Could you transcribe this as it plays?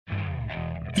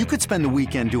You could spend the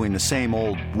weekend doing the same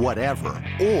old whatever,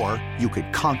 or you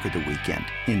could conquer the weekend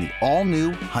in the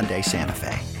all-new Hyundai Santa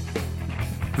Fe.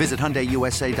 Visit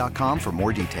HyundaiUSA.com for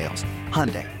more details.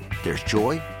 Hyundai, there's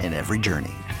joy in every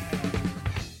journey.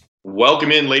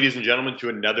 Welcome in, ladies and gentlemen, to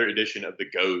another edition of the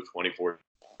Go 24/7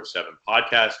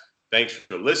 podcast. Thanks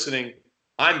for listening.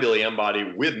 I'm Billy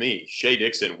Embody. With me, Shea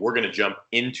Dixon. We're going to jump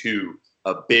into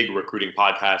a big recruiting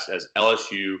podcast as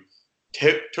LSU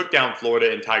took down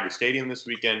Florida in Tiger Stadium this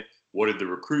weekend. What did the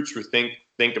recruits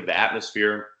think of the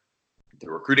atmosphere, the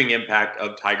recruiting impact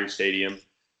of Tiger Stadium?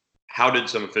 How did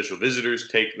some official visitors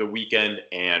take the weekend?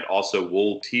 And also,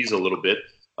 we'll tease a little bit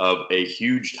of a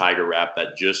huge Tiger rap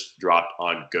that just dropped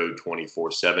on Go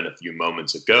 24/7 a few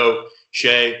moments ago.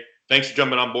 Shea, thanks for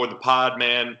jumping on board the pod,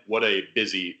 man. What a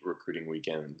busy recruiting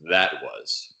weekend that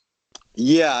was.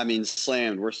 Yeah, I mean,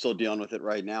 slammed. We're still dealing with it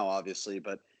right now, obviously.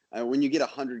 But when you get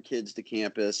 100 kids to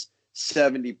campus,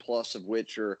 70 plus of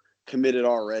which are committed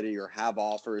already or have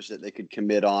offers that they could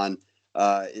commit on,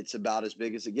 it's about as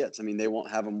big as it gets. I mean, they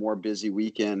won't have a more busy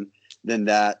weekend than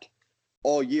that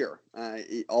all year,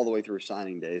 all the way through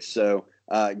signing days. So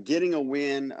getting a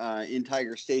win in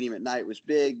Tiger Stadium at night was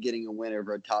big. Getting a win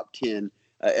over a top 10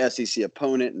 SEC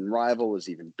opponent and rival was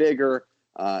even bigger.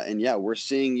 And yeah, we're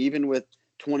seeing, even with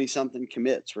 20-something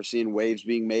commits, we're seeing waves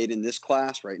being made in this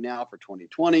class right now for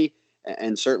 2020,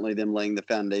 and certainly them laying the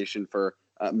foundation for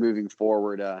moving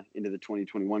forward into the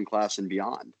 2021 class and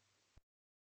beyond.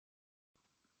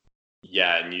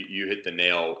 Yeah, and you hit the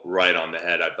nail right on the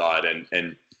head, I thought.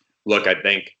 And look, I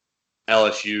think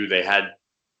LSU, they had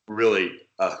really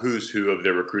a who's who of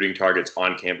their recruiting targets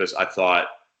on campus. I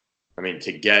mean,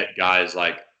 to get guys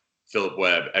like Philip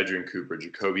Webb, Edgerrin Cooper,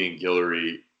 Jacobian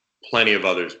Guillory, plenty of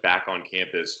others back on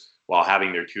campus while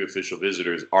having their two official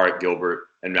visitors, Art Gilbert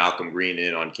and Malcolm Green,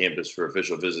 in on campus for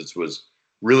official visits was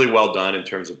really well done in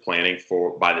terms of planning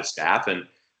by the staff. And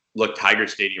look, Tiger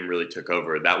Stadium really took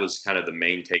over. That was kind of the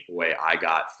main takeaway I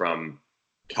got from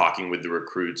talking with the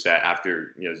recruits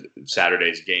after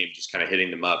Saturday's game, just kind of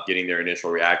hitting them up, getting their initial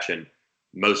reaction.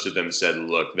 Most of them said,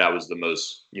 look, that was the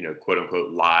most, quote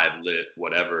unquote, live, lit,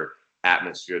 whatever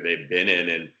atmosphere they've been in.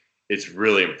 And it's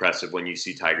really impressive when you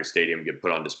see Tiger Stadium get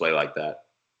put on display like that.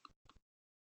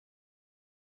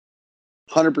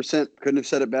 100%. Couldn't have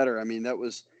said it better. I mean, that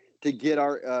was to get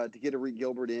Arik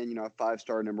Gilbert in, a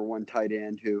 5-star number 1 tight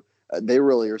end who they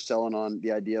really are selling on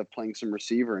the idea of playing some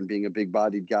receiver and being a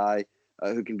big-bodied guy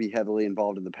who can be heavily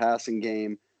involved in the passing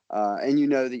game. And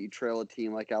that you trail a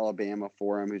team like Alabama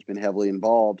for him, who's been heavily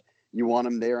involved. You want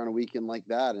him there on a weekend like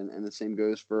that. And the same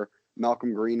goes for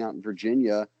Malcolm Green out in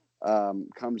Virginia.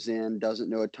 Comes in, doesn't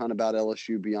know a ton about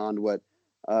LSU beyond what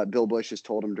Bill Bush has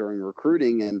told him during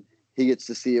recruiting, and he gets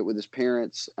to see it with his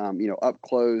parents, up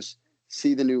close,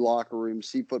 see the new locker room,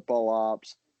 see football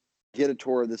ops, get a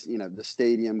tour of this, the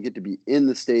stadium, get to be in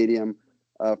the stadium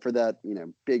for that,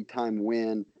 big time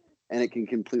win, and it can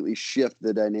completely shift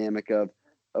the dynamic of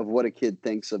what a kid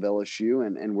thinks of LSU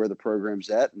and where the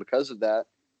program's at. And because of that,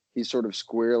 he's sort of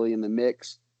squarely in the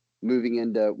mix, moving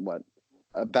into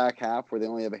a back half where they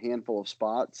only have a handful of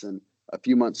spots and a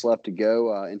few months left to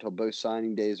go until both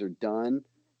signing days are done.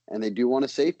 And they do want a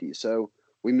safety. So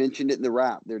we mentioned it in the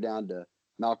wrap. They're down to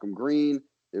Malcolm Green.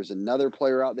 There's another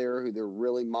player out there who they're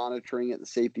really monitoring at the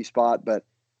safety spot, but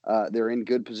they're in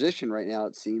good position right now,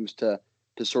 it seems, to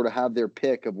sort of have their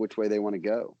pick of which way they want to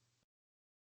go.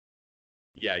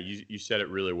 Yeah, you said it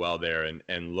really well there.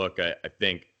 And look, I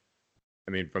think,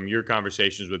 from your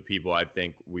conversations with people, I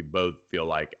think we both feel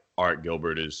like Art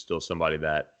Gilbert is still somebody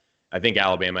that I think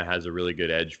Alabama has a really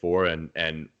good edge for,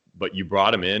 but you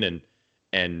brought him in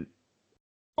and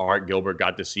Art Gilbert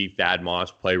got to see Thad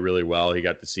Moss play really well. He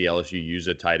got to see LSU use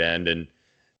a tight end, and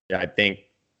I think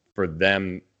for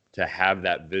them to have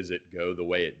that visit go the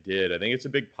way it did, I think it's a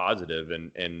big positive.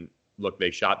 And look,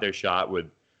 they shot their shot with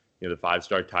the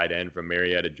 5-star tight end from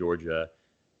Marietta, Georgia,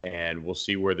 and we'll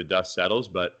see where the dust settles.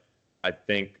 But I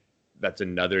think that's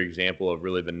another example of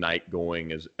really the night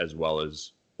going as well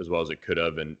as it could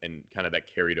have, and kind of that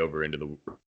carried over into the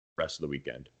rest of the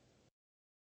weekend.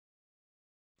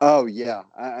 Oh yeah,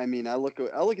 I look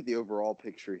at the overall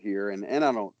picture here, and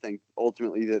I don't think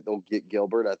ultimately that they'll get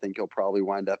Gilbert. I think he'll probably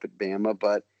wind up at Bama,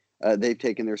 but they've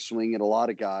taken their swing at a lot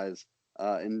of guys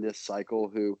in this cycle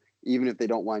who, even if they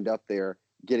don't wind up there,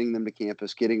 getting them to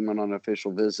campus, getting them on an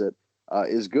official visit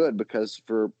is good, because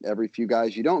for every few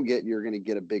guys you don't get, you're going to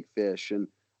get a big fish, and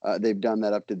they've done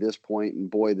that up to this point.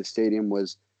 And boy, the stadium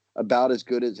was about as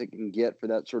good as it can get for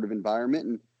that sort of environment.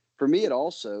 And for me, it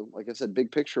also, like I said,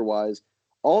 big picture wise,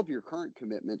 all of your current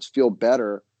commitments feel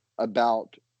better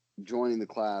about joining the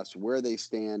class, where they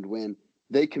stand when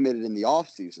they committed in the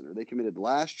offseason, or they committed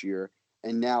last year.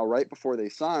 And now right before they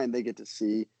sign, they get to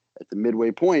see at the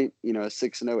midway point, a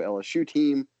 6-0 LSU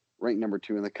team ranked number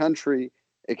 2 in the country.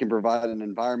 It can provide an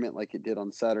environment like it did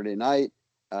on Saturday night.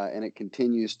 And it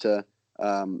continues to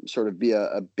sort of be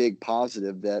a big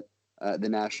positive that the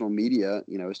national media,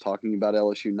 is talking about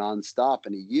LSU nonstop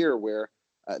in a year where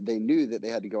they knew that they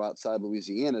had to go outside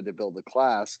Louisiana to build the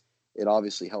class. It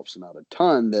obviously helps them out a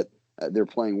ton that they're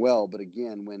playing well. But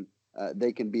again, when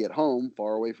they can be at home,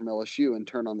 far away from LSU, and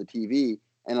turn on the TV,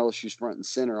 and LSU's front and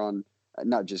center on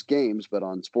not just games, but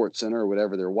on SportsCenter or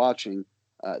whatever they're watching,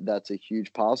 that's a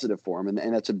huge positive for them.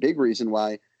 And that's a big reason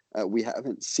why we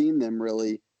haven't seen them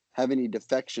really have any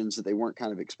defections that they weren't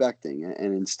kind of expecting.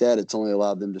 And instead, it's only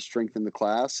allowed them to strengthen the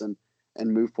class and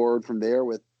move forward from there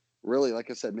with really, like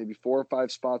I said, maybe 4 or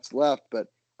 5 spots left, but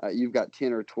you've got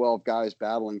 10 or 12 guys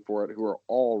battling for it who are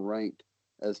all ranked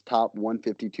as top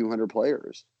 150, 200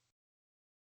 players.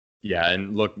 Yeah,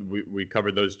 and look, we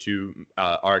covered those two,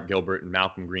 Art Gilbert and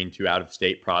Malcolm Green, 2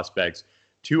 out-of-state prospects.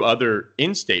 2 other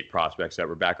in-state prospects that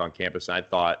were back on campus, and I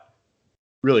thought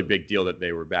really big deal that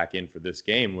they were back in for this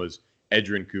game was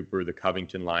Edgerrin Cooper, the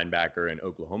Covington linebacker and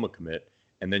Oklahoma commit,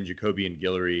 and then Jacobian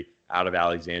Guillory out of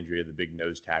Alexandria, the big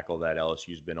nose tackle that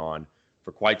LSU's been on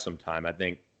for quite some time. I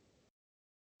think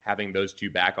having those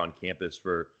 2 back on campus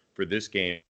for this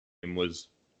game was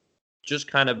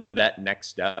just kind of that next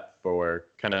step for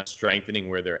kind of strengthening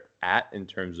where they're at in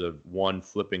terms of, 1,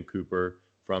 flipping Cooper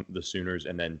from the Sooners,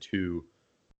 and then 2,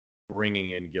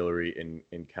 bringing in Guillory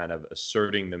and kind of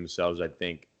asserting themselves, I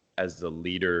think, as the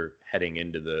leader heading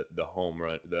into the home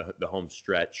run, the home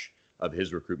stretch of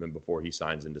his recruitment before he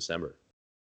signs in December.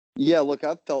 Yeah, look,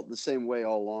 I've felt the same way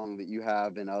all along that you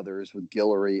have and others with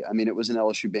Guillory. I mean, it was an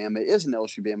LSU-Bama. It is an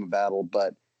LSU-Bama battle,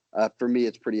 but for me,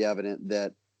 it's pretty evident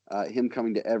that him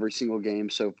coming to every single game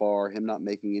so far, him not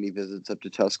making any visits up to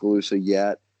Tuscaloosa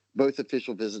yet, both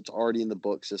official visits already in the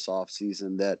books this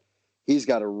offseason, that he's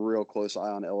got a real close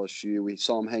eye on LSU. We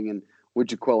saw him hanging with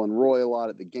Jaquelin Roy a lot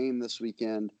at the game this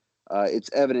weekend. It's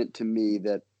evident to me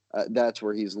that that's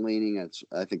where he's leaning.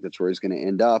 I think that's where he's going to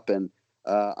end up. And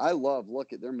I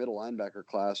look at their middle linebacker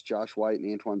class, Josh White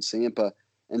and Antoine Sampa.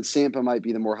 And Sampa might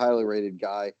be the more highly rated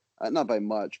guy, not by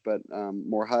much, but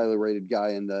more highly rated guy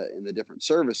in the different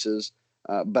services.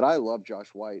 But I love Josh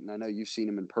White, and I know you've seen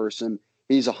him in person.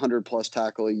 He's a 100-plus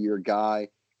tackle a year guy,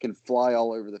 can fly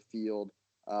all over the field,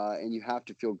 and you have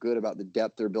to feel good about the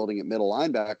depth they're building at middle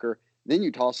linebacker. Then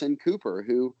you toss in Cooper,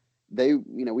 who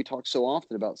we talk so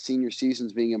often about senior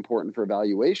seasons being important for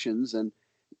evaluations, and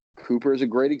Cooper is a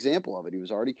great example of it. He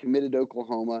was already committed to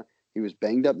Oklahoma. He was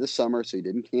banged up this summer, so he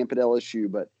didn't camp at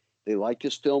LSU, but they liked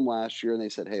his film last year, and they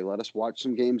said, hey, let us watch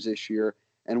some games this year,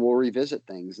 and we'll revisit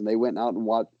things. And they went out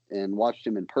and watched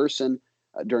him in person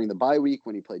during the bye week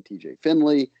when he played TJ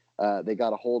Finley. They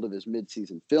got a hold of his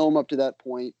midseason film up to that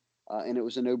point, and it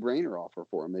was a no-brainer offer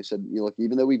for him. They said, look,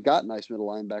 even though we've got nice middle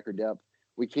linebacker depth,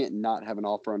 we can't not have an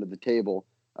offer on the table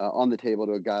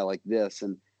to a guy like this.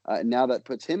 And now that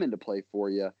puts him into play for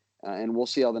you, and we'll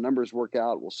see how the numbers work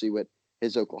out. We'll see what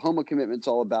his Oklahoma commitment's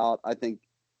all about. I think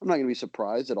I'm not going to be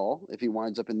surprised at all if he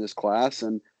winds up in this class.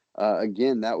 And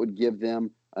again, that would give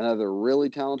them another really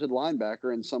talented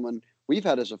linebacker and someone we've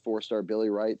had as a 4-star, Billy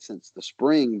Wright, since the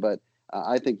spring. But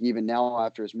I think even now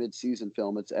after his midseason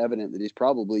film, it's evident that he's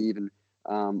probably even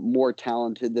more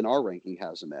talented than our ranking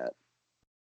has him at.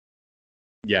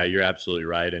 Yeah, you're absolutely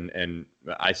right. And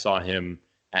I saw him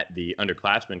at the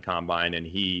underclassmen combine, and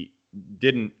he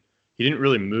didn't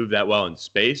really move that well in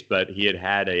space, but he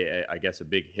had I guess a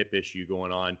big hip issue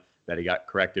going on that he got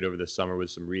corrected over the summer with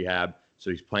some rehab. So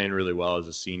he's playing really well as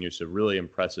a senior. So really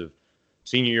impressive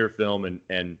senior year film.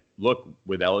 And look,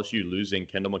 with LSU losing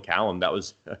Kendall McCallum, that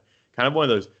was kind of one of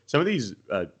those, some of these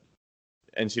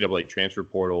NCAA transfer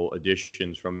portal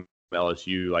additions from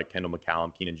LSU, like Kendall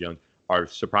McCallum, Keenan Jones, are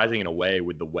surprising in a way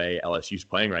with the way LSU's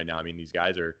playing right now. I mean, these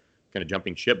guys are kind of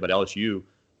jumping ship, but LSU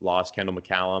lost Kendall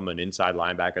McCallum, an inside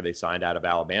linebacker they signed out of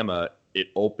Alabama. It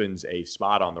opens a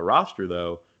spot on the roster,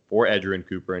 though, for Edgerrin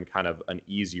Cooper and kind of an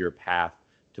easier path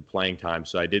to playing time.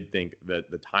 So I did think that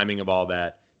the timing of all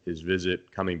that, his visit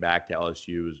coming back to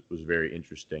LSU was very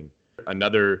interesting.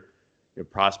 Another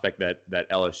prospect that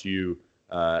LSU,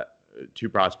 2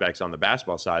 prospects on the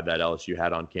basketball side that LSU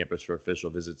had on campus for official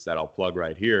visits that I'll plug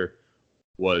right here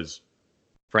was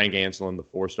Frank Anselem, the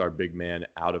 4-star big man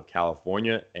out of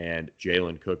California, and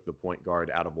Jalen Cook, the point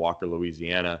guard out of Walker,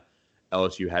 Louisiana.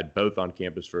 LSU had both on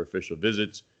campus for official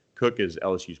visits. Cook is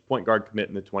LSU's point guard commit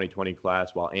in the 2020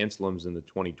 class, while Anselem's in the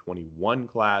 2021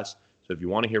 class. So if you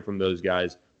want to hear from those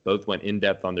guys, both went in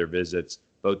depth on their visits.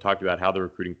 Both talked about how the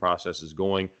recruiting process is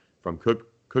going. From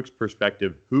Cook's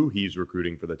perspective, who he's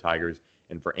recruiting for the Tigers,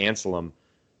 and for Anselem,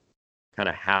 kind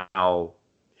of how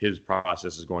his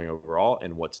process is going overall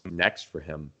and what's next for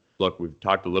him. Look, we've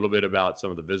talked a little bit about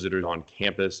some of the visitors on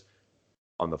campus.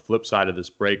 On the flip side of this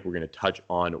break, we're going to touch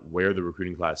on where the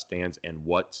recruiting class stands and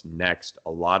what's next. A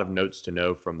lot of notes to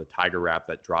know from the Tiger Wrap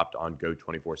that dropped on Go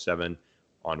 24/7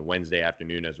 on Wednesday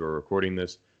afternoon as we're recording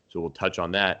this. So we'll touch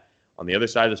on that on the other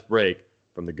side of this break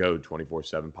from the Go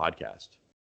 24/7 podcast.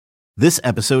 This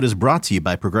episode is brought to you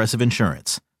by Progressive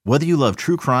Insurance. Whether you love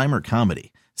true crime or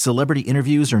comedy, celebrity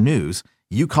interviews or news,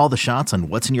 you call the shots on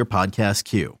what's in your podcast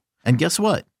queue. And guess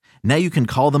what? Now you can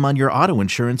call them on your auto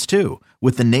insurance too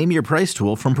with the Name Your Price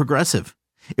tool from Progressive.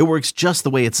 It works just the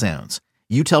way it sounds.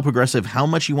 You tell Progressive how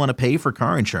much you want to pay for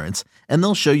car insurance, and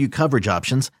they'll show you coverage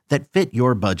options that fit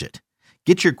your budget.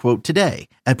 Get your quote today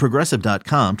at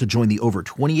Progressive.com to join the over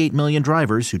 28 million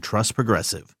drivers who trust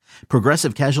Progressive.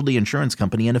 Progressive Casualty Insurance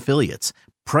Company and Affiliates.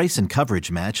 Price and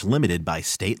coverage match limited by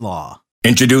state law.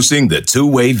 Introducing the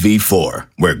Two-Way V4,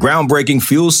 where groundbreaking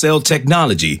fuel cell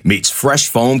technology meets fresh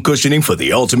foam cushioning for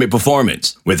the ultimate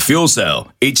performance. With fuel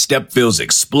cell, each step feels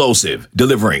explosive,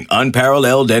 delivering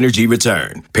unparalleled energy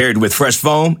return. Paired with fresh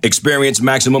foam, experience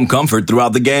maximum comfort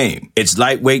throughout the game. Its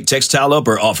lightweight textile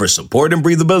upper offers support and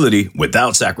breathability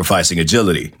without sacrificing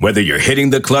agility. Whether you're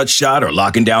hitting the clutch shot or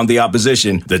locking down the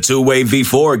opposition, the Two-Way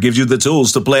V4 gives you the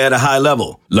tools to play at a high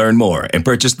level. Learn more and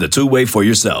purchase the Two-Way for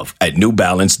yourself at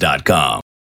newbalance.com.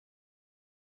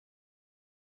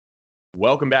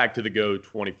 Welcome back to the Go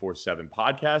 24/7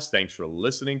 podcast. Thanks for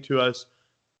listening to us.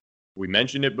 We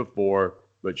mentioned it before,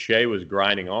 but Shea was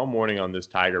grinding all morning on this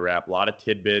Tiger Wrap. A lot of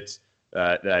tidbits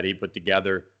that he put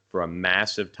together for a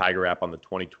massive Tiger Wrap on the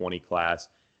 2020 class.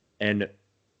 And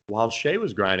while Shea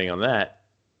was grinding on that,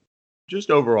 just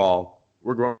overall,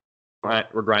 we're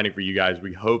grinding for you guys.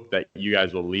 We hope that you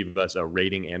guys will leave us a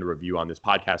rating and a review on this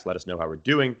podcast. Let us know how we're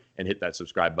doing and hit that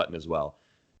subscribe button as well.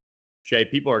 Shay,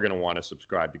 people are going to want to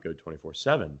subscribe to Go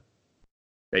 24/7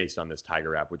 based on this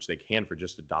Tiger Wrap, which they can for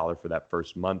just $1 for that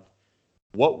first month.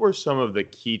 What were some of the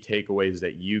key takeaways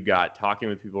that you got talking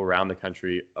with people around the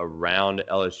country, around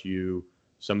LSU,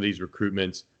 some of these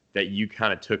recruitments that you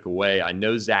kind of took away? I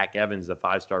know Zach Evans, the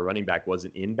 5-star running back,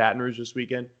 wasn't in Baton Rouge this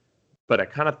weekend, but I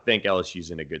kind of think LSU's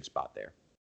in a good spot there.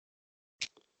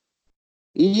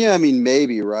 Yeah, I mean,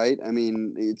 maybe, right? I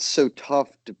mean, it's so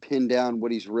tough to pin down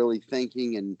what he's really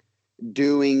thinking and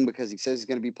doing because he says he's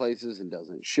going to be places and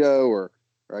doesn't show, or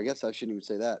I guess I shouldn't even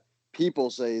say that. People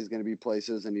say he's going to be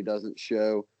places and he doesn't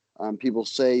show. People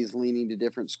say he's leaning to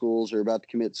different schools or about to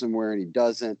commit somewhere and he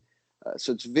doesn't.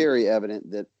 So it's very evident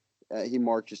that he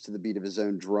marches to the beat of his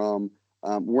own drum.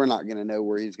 We're not going to know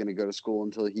where he's going to go to school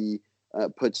until he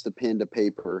puts the pen to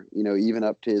paper, even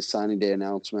up to his signing day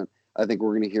announcement. I think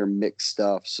we're going to hear mixed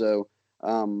stuff. So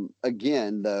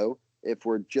again, though, if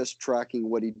we're just tracking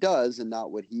what he does and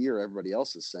not what he or everybody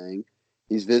else is saying,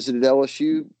 he's visited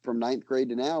LSU from 9th grade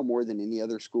to now more than any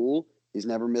other school. He's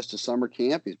never missed a summer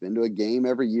camp. He's been to a game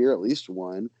every year, at least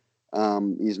one.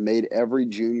 He's made every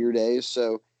junior day.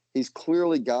 So he's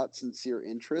clearly got sincere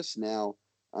interest. Now,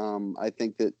 I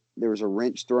think that there was a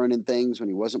wrench thrown in things when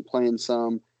he wasn't playing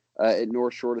some at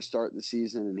North Shore to start the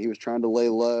season, and he was trying to lay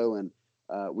low, and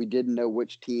we didn't know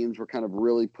which teams were kind of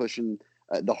really pushing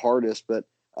the hardest. But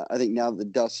I think now that the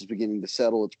dust is beginning to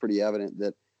settle, it's pretty evident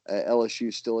that LSU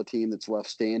is still a team that's left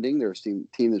standing. They're a team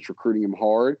that's recruiting him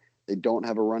hard. They don't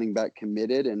have a running back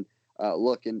committed. And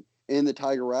look, in the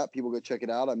Tiger Wrap, people go check it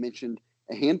out. I mentioned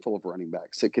a handful of running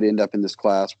backs that could end up in this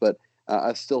class, but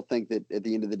I still think that at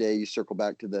the end of the day, you circle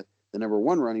back to the number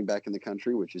one running back in the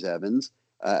country, which is Evans,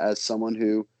 as someone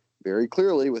who very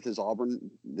clearly with this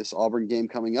Auburn game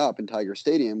coming up in Tiger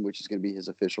Stadium, which is going to be his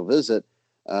official visit,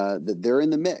 that they're in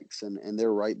the mix and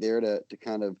they're right there to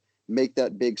kind of make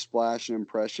that big splash and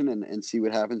impression and see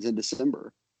what happens in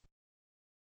December.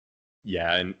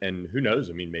 Yeah, and who knows?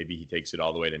 I mean, maybe he takes it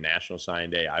all the way to National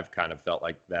Signing Day. I've kind of felt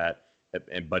like that.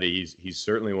 But he's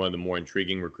certainly one of the more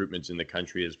intriguing recruitments in the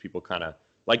country as people kind of,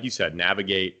 like you said,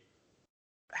 navigate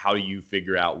how you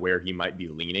figure out where he might be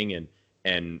leaning.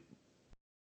 And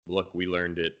look, we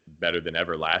learned it better than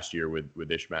ever last year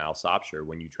with Ishmael Sopsher.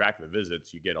 When you track the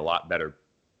visits, you get a lot better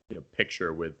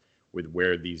picture with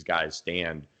where these guys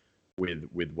stand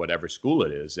with whatever school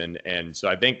it is. And so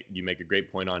I think you make a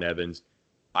great point on Evans.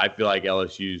 I feel like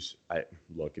LSU's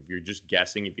look, if you're just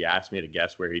guessing, if you asked me to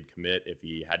guess where he'd commit, if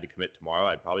he had to commit tomorrow,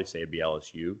 I'd probably say it'd be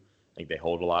LSU. I think they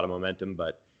hold a lot of momentum,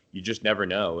 but you just never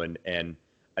know. And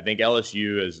I think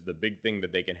LSU is the big thing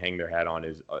that they can hang their hat on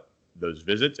is those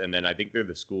visits. And then I think they're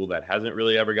the school that hasn't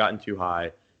really ever gotten too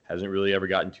high, hasn't really ever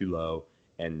gotten too low.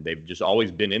 and they've just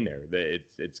always been in there.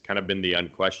 It's kind of been the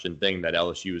unquestioned thing that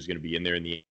LSU is going to be in there in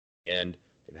the end.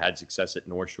 They've had success at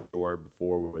North Shore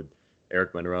before with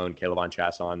Eric Monroe and Caleb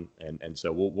Chasson, and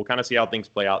so we'll kind of see how things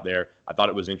play out there. I thought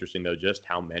it was interesting, though, just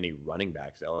how many running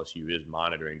backs LSU is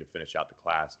monitoring to finish out the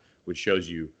class, which shows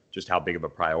you just how big of a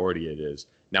priority it is.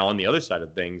 Now, on the other side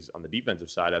of things, on the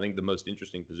defensive side, I think the most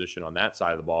interesting position on that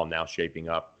side of the ball now shaping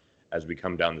up as we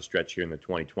come down the stretch here in the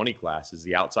 2020 class is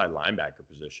the outside linebacker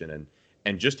position,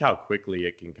 and just how quickly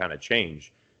it can kind of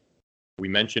change. We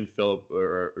mentioned Philip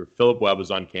Webb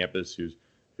was on campus,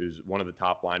 who's one of the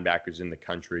top linebackers in the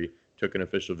country, took an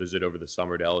official visit over the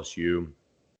summer to LSU.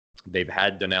 They've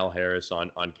had Donnell Harris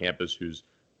on campus, who's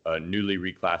a newly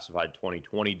reclassified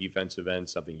 2020 defensive end,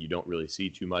 something you don't really see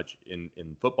too much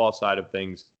in football side of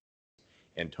things.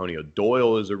 Antonio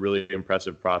Doyle is a really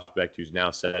impressive prospect who's now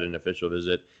set an official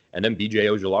visit. And then B.J.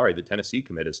 Ojulari, the Tennessee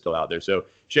commit, is still out there. So,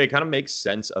 Shay, kind of makes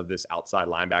sense of this outside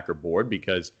linebacker board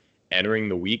because entering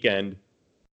the weekend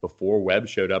before Webb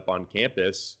showed up on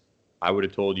campus, I would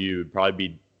have told you it would probably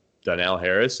be Donnell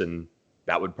Harris, and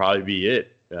that would probably be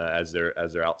it as their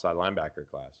outside linebacker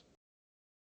class.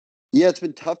 Yeah, it's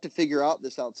been tough to figure out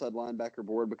this outside linebacker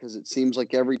board because it seems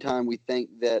like every time we think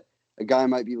that a guy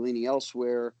might be leaning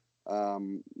elsewhere,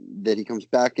 that he comes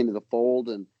back into the fold.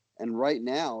 And right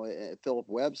now, Philip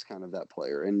Webb's kind of that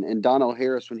player. And Donnell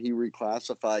Harris, when he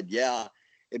reclassified,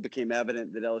 it became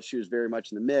evident that LSU is very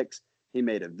much in the mix. He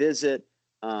made a visit.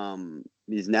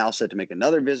 He's now set to make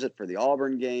another visit for the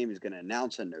Auburn game. He's going to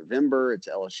announce in November. It's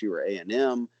LSU or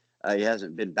A&M. He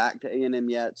hasn't been back to A&M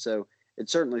yet. So it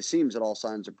certainly seems that all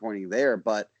signs are pointing there.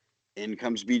 But in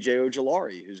comes B.J.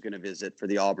 Ojulari, who's going to visit for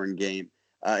the Auburn game.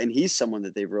 And he's someone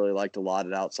that they've really liked a lot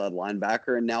at outside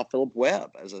linebacker. And now Philip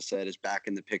Webb, as I said, is back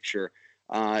in the picture.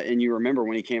 And you remember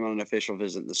when he came on an official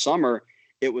visit in the summer,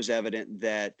 it was evident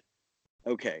that,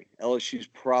 okay, LSU's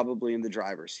probably in the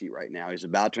driver's seat right now. He's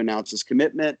about to announce his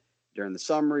commitment during the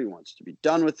summer. He wants to be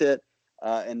done with it.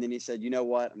 And then he said, you know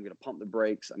what? I'm going to pump the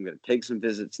brakes. I'm going to take some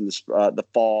visits in the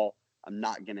fall. I'm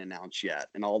not going to announce yet.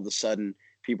 And all of a sudden,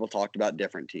 people talked about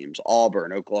different teams.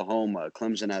 Auburn, Oklahoma,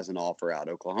 Clemson has an offer out.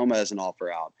 Oklahoma has an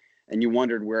offer out. And you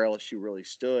wondered where LSU really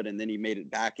stood. And then he made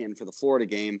it back in for the Florida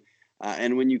game.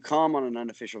 And when you come on an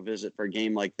unofficial visit for a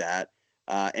game like that,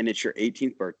 and it's your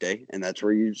 18th birthday, and that's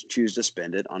where you choose to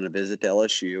spend it on a visit to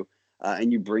LSU,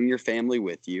 and you bring your family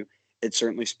with you, it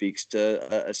certainly speaks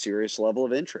to a serious level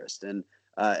of interest. And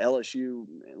LSU, you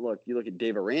look at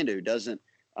Dave Aranda, who doesn't,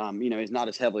 he's not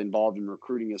as heavily involved in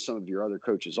recruiting as some of your other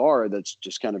coaches are. That's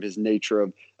just kind of his nature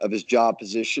of his job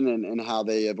position and how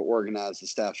they have organized the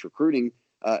staff's recruiting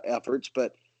efforts.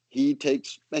 But he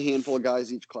takes a handful of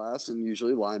guys each class, and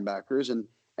usually linebackers,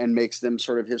 and makes them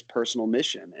sort of his personal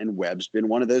mission. And Webb's been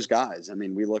one of those guys. I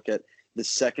mean, we look at the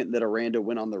second that Aranda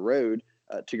went on the road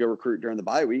to go recruit during the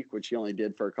bye week, which he only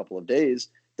did for a couple of days,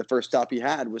 the first stop he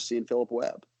had was seeing Philip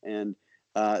Webb. And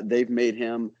they've made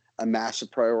him a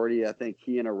massive priority. I think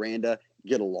he and Aranda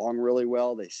get along really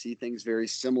well. They see things very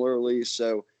similarly.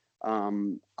 So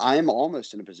I'm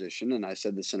almost in a position, and I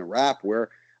said this in a wrap, where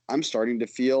I'm starting to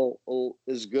feel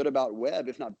as good about Webb,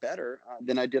 if not better,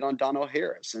 than I did on Donnell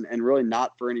Harris. And really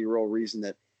not for any real reason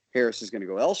that Harris is going to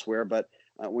go elsewhere. But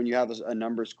when you have a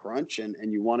numbers crunch and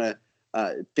you want to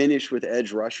finish with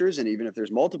edge rushers, and even if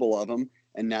there's multiple of them,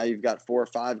 and now you've got 4 or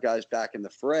 5 guys back in the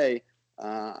fray,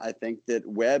 I think that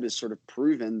Webb has sort of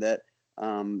proven that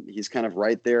he's kind of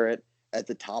right there at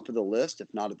the top of the list,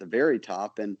 if not at the very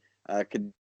top, and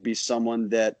could be someone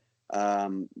that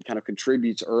kind of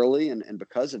contributes early. And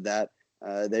because of that,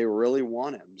 they really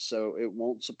want him. So it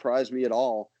won't surprise me at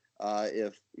all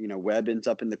if, Webb ends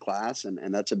up in the class.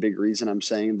 And that's a big reason I'm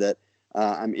saying that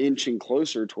I'm inching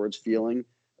closer towards feeling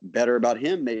better about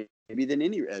him maybe than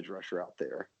any edge rusher out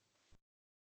there.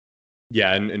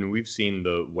 Yeah, and we've seen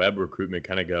the Webb recruitment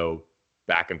kind of go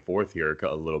back and forth here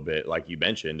a little bit, like you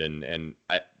mentioned. And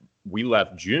we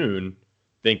left June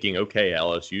thinking, okay,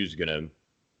 LSU is going to,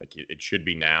 it should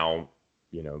be now,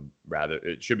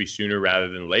 it should be sooner rather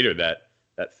than later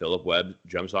that Philip Webb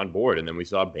jumps on board. And then we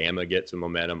saw Bama get some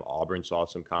momentum. Auburn saw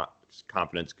some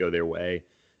confidence go their way.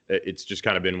 It's just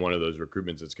kind of been one of those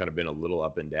recruitments that's kind of been a little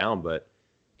up and down, but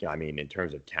I mean, in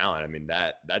terms of talent, I mean,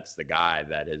 that's the guy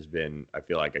that has been, I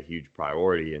feel like, a huge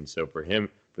priority. And so for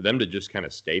them to just kind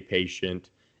of stay patient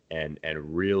and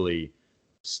really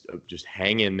just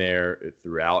hang in there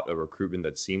throughout a recruitment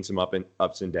that's seen some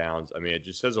ups and downs. I mean, it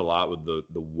just says a lot with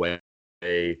the way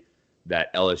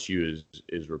that LSU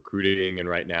is recruiting and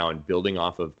right now and building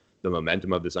off of the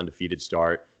momentum of this undefeated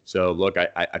start. So look,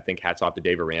 I think hats off to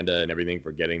Dave Aranda and everything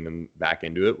for getting them back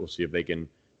into it. We'll see if they can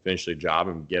finish the job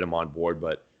and get them on board.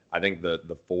 But I think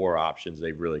the 4 options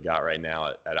they've really got right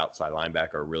now at outside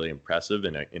linebacker are really impressive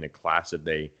in a class that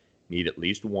they need at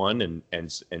least one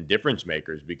and difference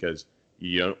makers, because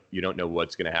you don't know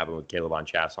what's going to happen with K'Lavon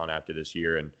Chaisson after this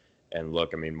year. And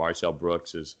look, I mean, Marcel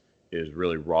Brooks is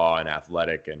really raw and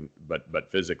athletic,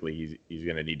 but physically he's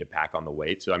going to need to pack on the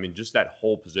weight. So I mean, just that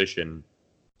whole position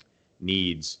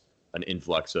needs an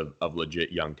influx of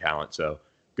legit young talent. So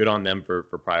good on them for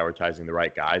prioritizing the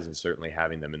right guys and certainly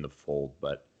having them in the fold.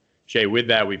 But Shay, with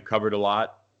that, we've covered a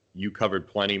lot. You covered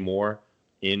plenty more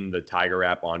in the Tiger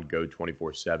app on Go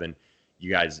 24/7.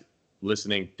 You guys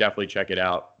listening, definitely check it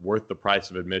out. Worth the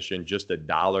price of admission, just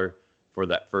 $1 for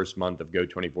that first month of Go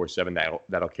 24/7.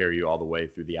 That'll carry you all the way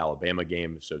through the Alabama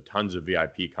game. So tons of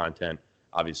VIP content,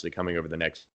 obviously coming over the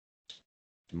next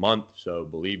month. So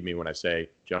believe me when I say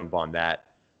jump on that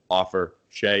offer.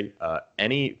 Shay,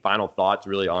 any final thoughts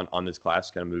really on this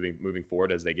class kind of moving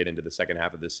forward as they get into the second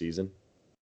half of this season?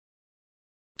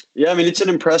 Yeah, I mean, it's an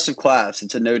impressive class.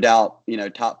 It's a no doubt,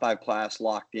 top 5 class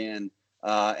locked in.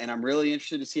 And I'm really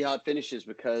interested to see how it finishes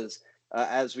because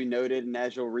as we noted and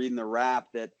as you'll read in the wrap,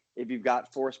 that if you've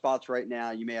got 4 spots right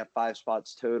now, you may have 5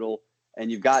 spots total,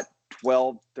 and you've got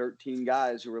 12, 13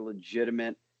 guys who are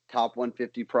legitimate top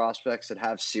 150 prospects that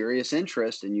have serious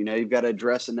interest, and you've got to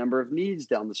address a number of needs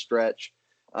down the stretch.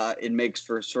 It makes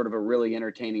for sort of a really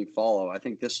entertaining follow. I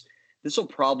think this will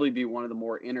probably be one of the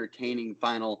more entertaining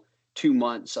final 2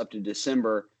 months up to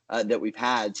December that we've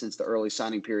had since the early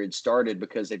signing period started,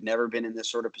 because they've never been in this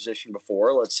sort of position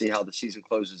before. Let's see how the season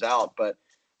closes out, but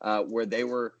where they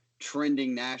were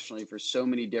trending nationally for so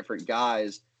many different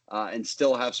guys and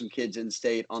still have some kids in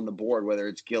state on the board, whether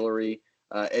it's Guillory,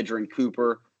 Edgerrin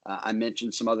Cooper. I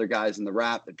mentioned some other guys in the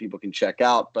wrap that people can check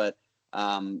out, but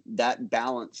that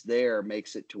balance there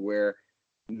makes it to where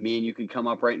me and you could come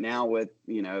up right now with,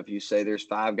 if you say there's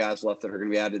 5 guys left that are going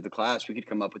to be added to the class, we could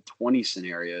come up with 20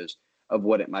 scenarios of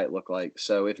what it might look like.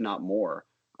 So if not more.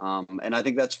 And I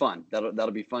think that's fun.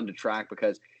 That'll be fun to track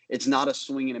because it's not a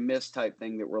swing and a miss type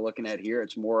thing that we're looking at here.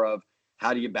 It's more of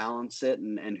how do you balance it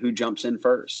and who jumps in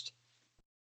first.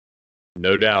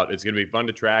 No doubt. It's going to be fun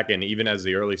to track. And even as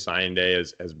the early signing day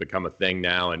has become a thing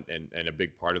now and a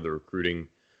big part of the recruiting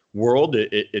world,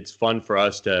 it's fun for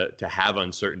us to have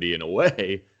uncertainty in a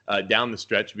way down the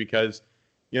stretch because,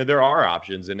 there are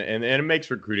options and it makes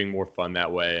recruiting more fun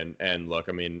that way. And look,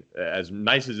 I mean, as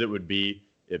nice as it would be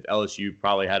if LSU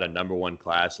probably had a number 1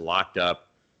 class locked up,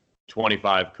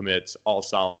 25 commits, all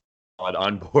solid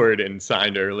on board and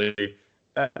signed early,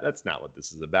 that's not what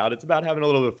this is about. It's about having a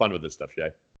little bit of fun with this stuff, Shay.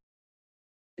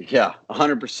 Yeah,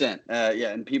 100%.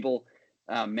 And people,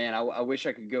 man, I wish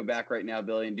I could go back right now,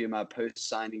 Billy, and do my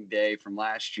post-signing day from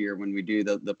last year when we do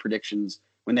the predictions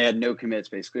when they had no commits,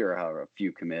 basically, or however a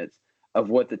few commits, of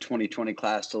what the 2020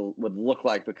 class would look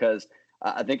like, because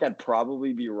I think I'd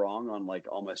probably be wrong on like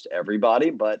almost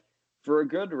everybody, but for a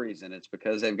good reason. It's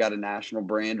because they've got a national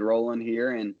brand rolling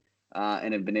here and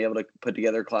have been able to put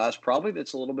together a class probably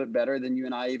that's a little bit better than you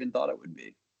and I even thought it would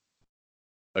be.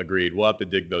 Agreed. We'll have to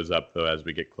dig those up though as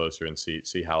we get closer and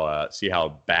see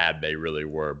how bad they really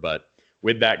were. But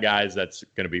with that, guys, that's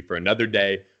going to be for another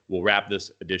day. We'll wrap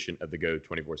this edition of the Go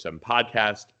 24/7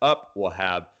 podcast up. We'll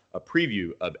have a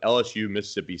preview of LSU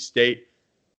Mississippi State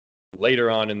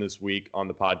later on in this week on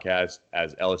the podcast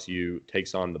as LSU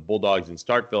takes on the Bulldogs in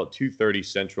Starkville at 2:30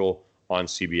 Central on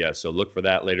CBS. So look for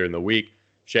that later in the week.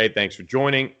 Shay, thanks for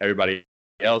joining. Everybody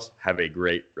else, have a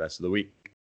great rest of the week.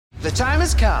 The time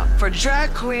has come for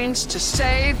drag queens to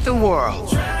save the world.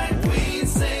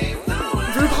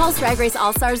 RuPaul's Drag Race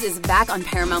All-Stars is back on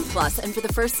Paramount Plus, and for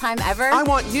the first time ever, I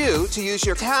want you to use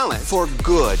your talent for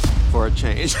good for a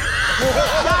change. 8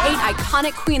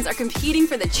 iconic queens are competing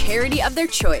for the charity of their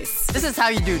choice. This is how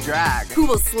you do drag. Who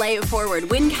will slay it forward,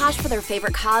 win cash for their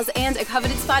favorite cause, and a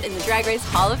coveted spot in the Drag Race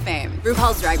Hall of Fame.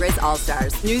 RuPaul's Drag Race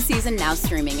All-Stars. New season now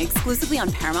streaming exclusively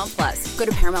on Paramount Plus. Go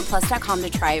to ParamountPlus.com to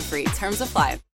try it free. Terms apply.